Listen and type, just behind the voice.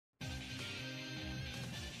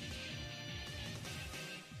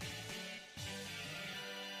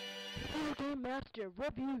Game Master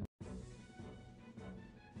Review.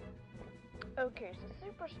 Okay, so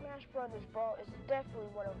Super Smash Bros. Brawl is definitely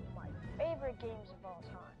one of my favorite games of all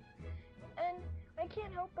time. And I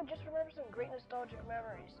can't help but just remember some great nostalgic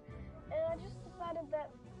memories. And I just decided that,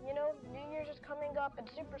 New Year's is coming up and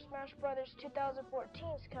Super Smash Bros. 2014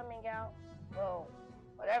 is coming out. Well,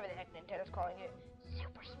 whatever the heck Nintendo's calling it.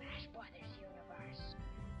 Super Smash Bros. Universe.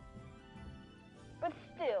 But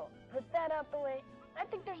still, with that out the way, I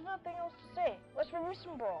think there's nothing else to say. Let's review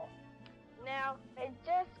some Brawl. Now, I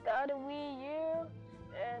just got a Wii U,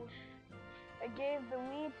 and I gave the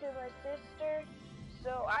Wii to my sister,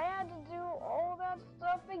 so I had to do all that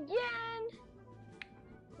stuff again.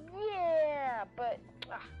 Yeah, but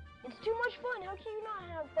it's too much fun. How can you not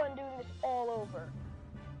have fun doing this all over?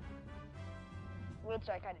 Which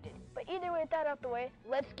I kind of did. But either way, with that out the way,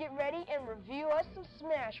 let's get ready and review us some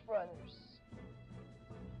Smash Brothers.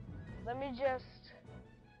 Let me just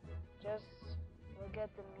look at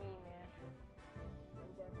the me, man.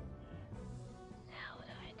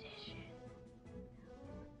 Zelda edition.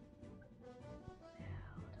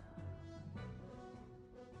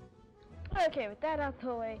 Zelda. Okay, with that out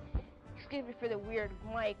the way, excuse me for the weird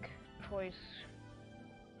mic choice.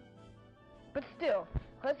 But still,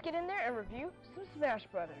 let's get in there and review some Smash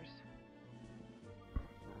Brothers.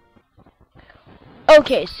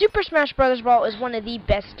 Okay, Super Smash Bros. Brawl is one of the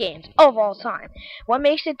best games of all time. What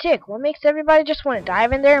makes it tick? What makes everybody just want to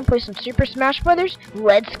dive in there and play some Super Smash Bros.?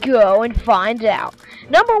 Let's go and find out.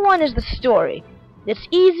 Number one is the story. It's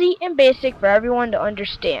easy and basic for everyone to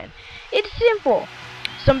understand. It's simple.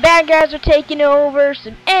 Some bad guys are taking over,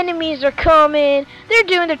 some enemies are coming, they're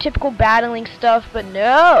doing their typical battling stuff, but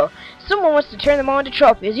no! Someone wants to turn them on to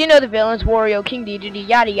trophies. You know the villains, Wario, King Dedede,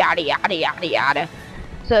 yada yada yada yada yada.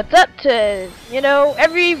 So it's up to,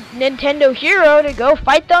 every Nintendo hero to go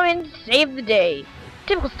fight them and save the day.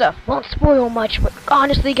 Typical stuff. Won't spoil much, but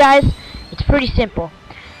honestly, guys, it's pretty simple.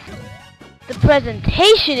 The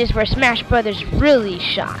presentation is where Smash Brothers really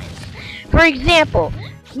shines. For example,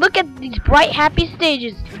 look at these bright, happy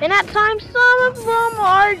stages, and at times some of them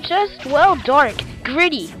are just, well, dark,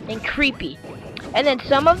 gritty, and creepy. And then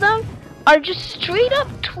some of them are just straight up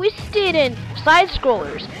twisted and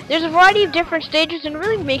side-scrollers. There's a variety of different stages and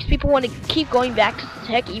really makes people want to keep going back to,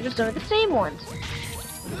 heck, even some of the same ones.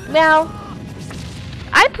 Now,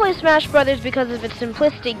 I play Smash Brothers because of its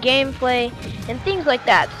simplistic gameplay and things like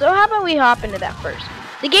that, so how about we hop into that first.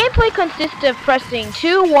 The gameplay consists of pressing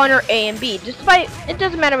 2, 1, or A and B. Despite, it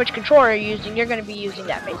doesn't matter which controller you're using, you're going to be using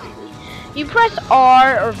that basically. You press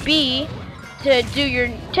R or B to do your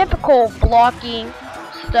typical blocking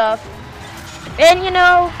stuff. And,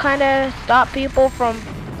 kind of stop people from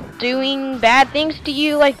doing bad things to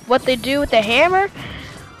you, like what they do with the hammer.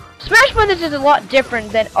 Smash Brothers is a lot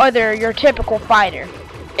different than your typical fighter.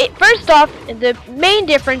 First off, the main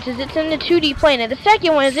difference is it's in the 2D plane, and the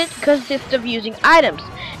second one is it consists of using items.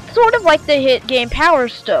 Sort of like the hit game Power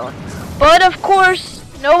Stone. But, of course,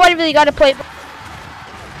 nobody really got to play.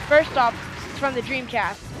 First off, it's from the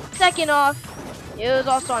Dreamcast. Second off, it was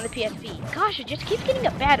also on the PSP. Gosh, it just keeps getting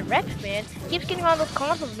a bad rep, man. It keeps getting on those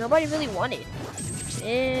consoles nobody really wanted.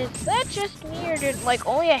 Is that just me, or did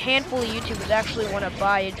only a handful of YouTubers actually want to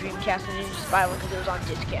buy a Dreamcast and just buy one because it was on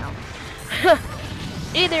discount?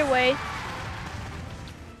 Either way,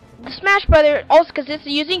 the Smash Brother also consists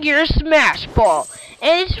of using your Smash Ball,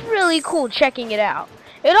 and it's really cool checking it out.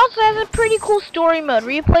 It also has a pretty cool story mode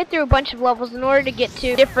where you play through a bunch of levels in order to get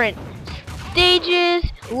to different stages,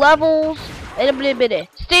 levels,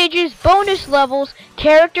 stages, bonus levels,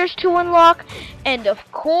 characters to unlock, and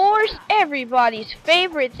of course, everybody's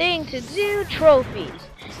favorite thing to do, trophies.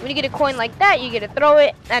 When you get a coin like that, you get to throw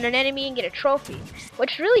it at an enemy and get a trophy,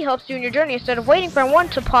 which really helps you in your journey instead of waiting for one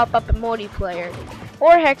to pop up in multiplayer,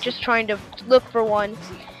 or heck, just trying to look for one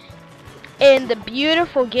in the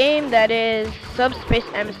beautiful game that is Subspace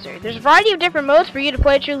Emissary. There's a variety of different modes for you to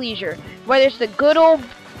play at your leisure, whether it's the good old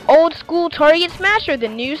school target smash or the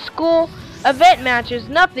new school event matches.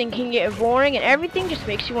 Nothing can get boring, and everything just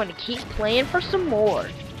makes you want to keep playing for some more.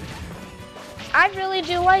 I really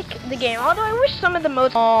do like the game, although I wish some of the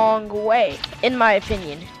modes long way, in my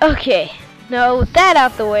opinion. Okay, now with that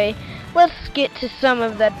out the way, let's get to some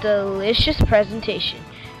of that delicious presentation.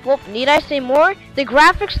 Well, need I say more? The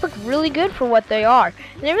graphics look really good for what they are,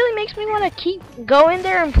 and it really makes me want to keep going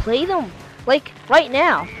there and play them, like right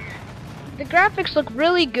now. The graphics look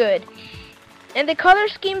really good, and the color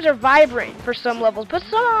schemes are vibrant for some levels, but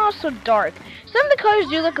some are also dark. Some of the colors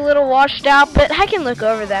do look a little washed out, but I can look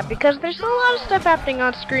over that because there's a lot of stuff happening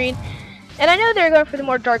on screen, and I know they're going for the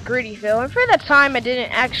more dark, gritty feel, and for that time I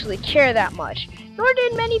didn't actually care that much, nor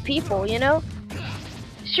did many people,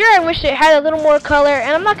 Sure, I wish it had a little more color,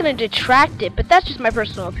 and I'm not going to detract it, but that's just my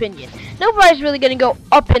personal opinion. Nobody's really going to go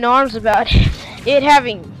up in arms about it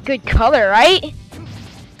having good color, right?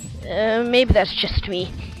 Maybe that's just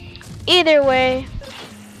me. Either way,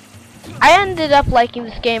 I ended up liking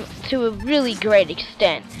this game to a really great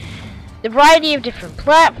extent. The variety of different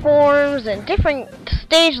platforms and different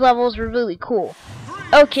stage levels were really cool.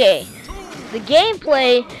 Okay, the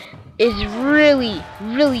gameplay is really,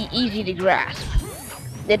 really easy to grasp.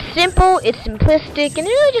 It's simple, it's simplistic, and it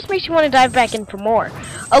really just makes you want to dive back in for more.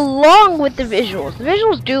 Along with the visuals. The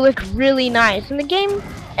visuals do look really nice, and the game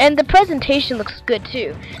and the presentation looks good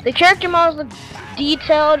too. The character models look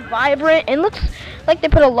detailed, vibrant, and looks like they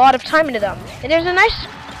put a lot of time into them. And there's a nice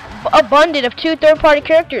abundance of 2 third-party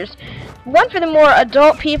characters. One for the more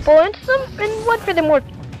adult people, and one for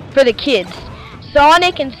the kids.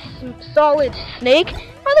 Sonic and Solid Snake. I'm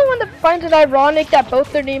the one that finds it ironic that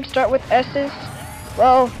both their names start with S's.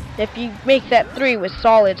 Well, if you make that 3 with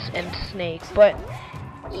Solids and Snake, but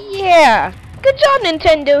yeah. Good job,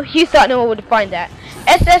 Nintendo. You thought no one would find that.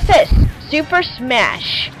 SSS, Super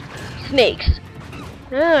Smash Snakes.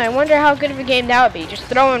 I wonder how good of a game that would be. Just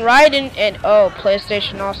throwing right in and oh,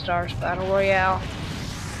 PlayStation All-Stars Battle Royale.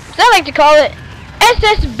 As I like to call it,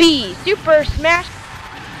 SSB, Super Smash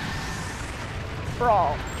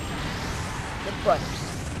Brawl. The brothers.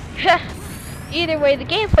 Either way, the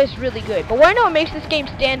gameplay is really good. But what I know what makes this game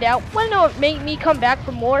stand out, what I know what made me come back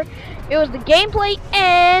for more, it was the gameplay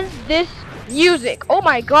and this music. Oh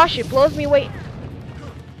my gosh, it blows me away.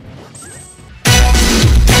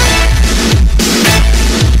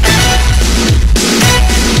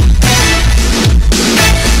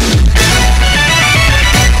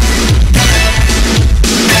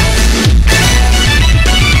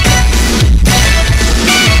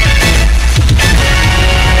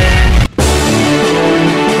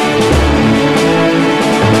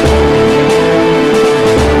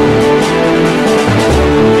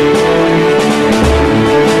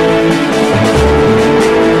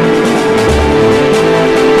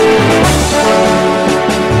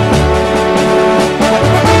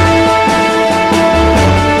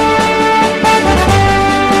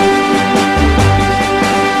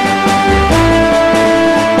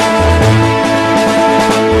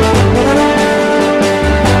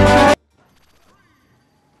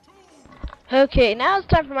 Okay, now it's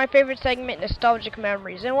time for my favorite segment, Nostalgic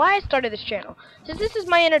Memories, and why I started this channel. Since this is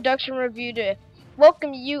my introduction review to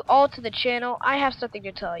welcome you all to the channel, I have something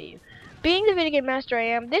to tell you. Being the video game master I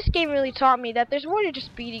am, this game really taught me that there's more to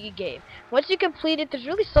just beating a game. Once you complete it, there's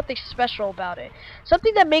really something special about it.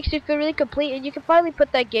 Something that makes you feel really complete, and you can finally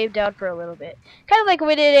put that game down for a little bit. Kind of like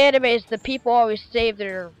when in animes, the people always save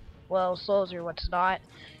their, well, souls or what's not.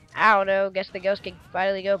 I don't know, guess the ghost can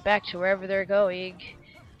finally go back to wherever they're going.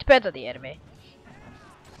 Depends on the anime.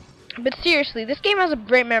 But seriously, this game has a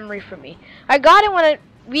great memory for me. I got it when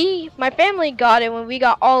my family got it when we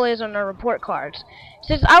got all A's on our report cards.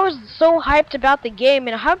 Since I was so hyped about the game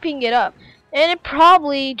and hyping it up, and it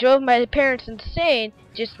probably drove my parents insane,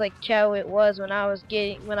 just like how it was when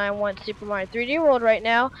I won Super Mario 3D World right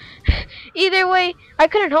now. Either way, I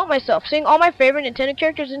couldn't help myself. Seeing all my favorite Nintendo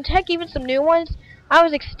characters and heck, even some new ones, I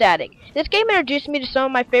was ecstatic. This game introduced me to some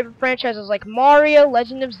of my favorite franchises like Mario,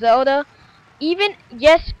 Legend of Zelda, even,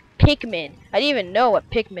 yes, Pikmin. I didn't even know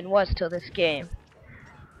what Pikmin was till this game.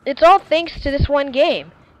 It's all thanks to this one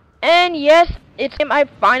game. And yes, it's I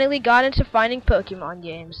finally got into finding Pokemon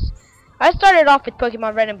games. I started off with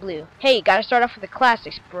Pokemon Red and Blue. Hey, gotta start off with the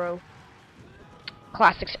classics, bro.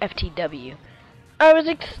 Classics FTW.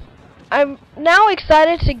 I'm now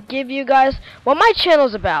excited to give you guys what my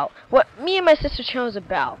channel's about. What me and my sister's channel is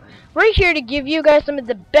about. We're here to give you guys some of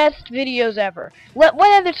the best videos ever.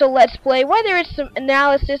 Whether it's a Let's Play, whether it's some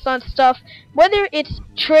analysis on stuff, whether it's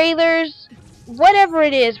trailers, whatever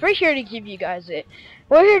it is, we're here to give you guys it.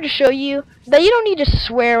 We're here to show you that you don't need to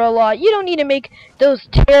swear a lot. You don't need to make those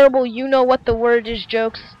terrible you-know-what-the-word-is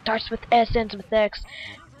jokes, starts with S, ends with X,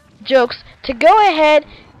 jokes, to go ahead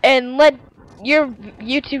and let your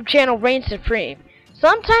YouTube channel reign supreme.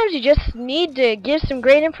 Sometimes you just need to give some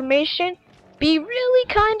great information, be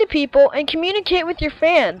really kind to people, and communicate with your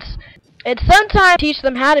fans. And sometimes teach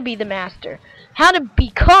them how to be the master, how to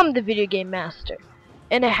become the video game master,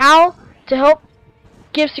 and how to help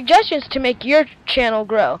give suggestions to make your channel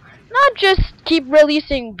grow. Not just keep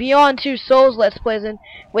releasing Beyond Two Souls Let's Plays and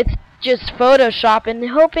with just Photoshop and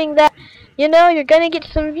hoping that, you know, you're gonna get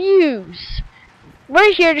some views.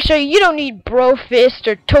 We're here to show you don't need Brofist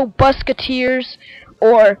or Toe Busketeers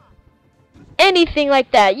or anything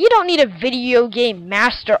like that. You don't need a video game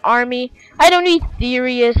master army. I don't need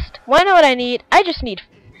theorists. Well, I know what I need. I just need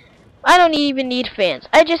I don't even need fans.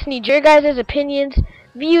 I just need your guys' opinions,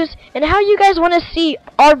 views, and how you guys want to see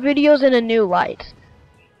our videos in a new light.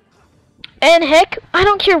 And heck, I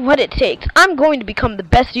don't care what it takes. I'm going to become the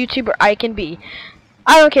best YouTuber I can be.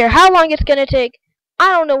 I don't care how long it's going to take.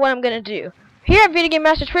 I don't know what I'm going to do. Here at Video Game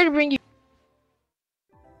Masters, try to bring you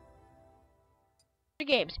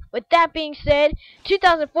games. With that being said,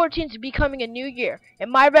 2014 is becoming a new year,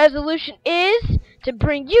 and my resolution is to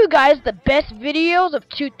bring you guys the best videos of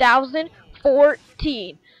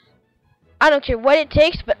 2014. I don't care what it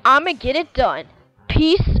takes, but I'm gonna get it done.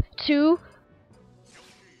 Peace to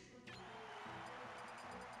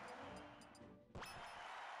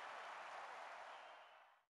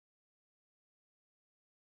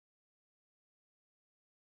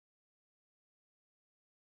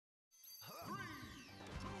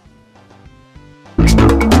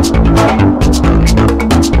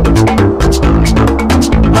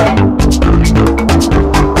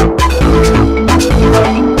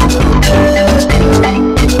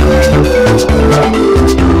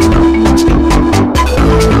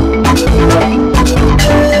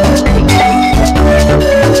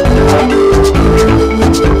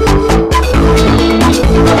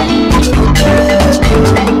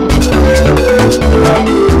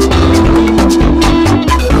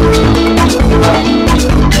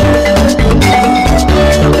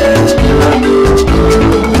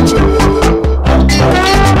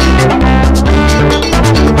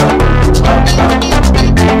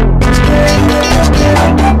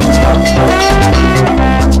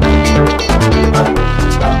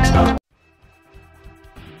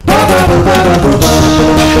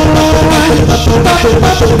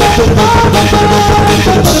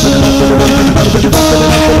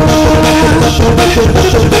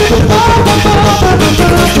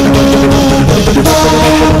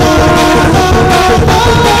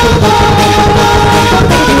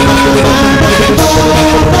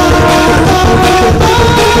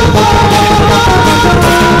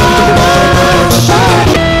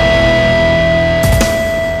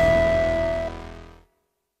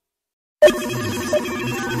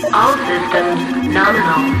all systems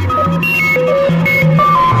nominal.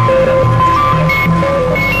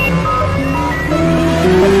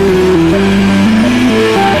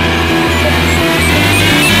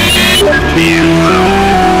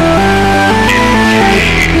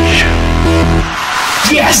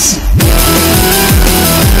 Yes!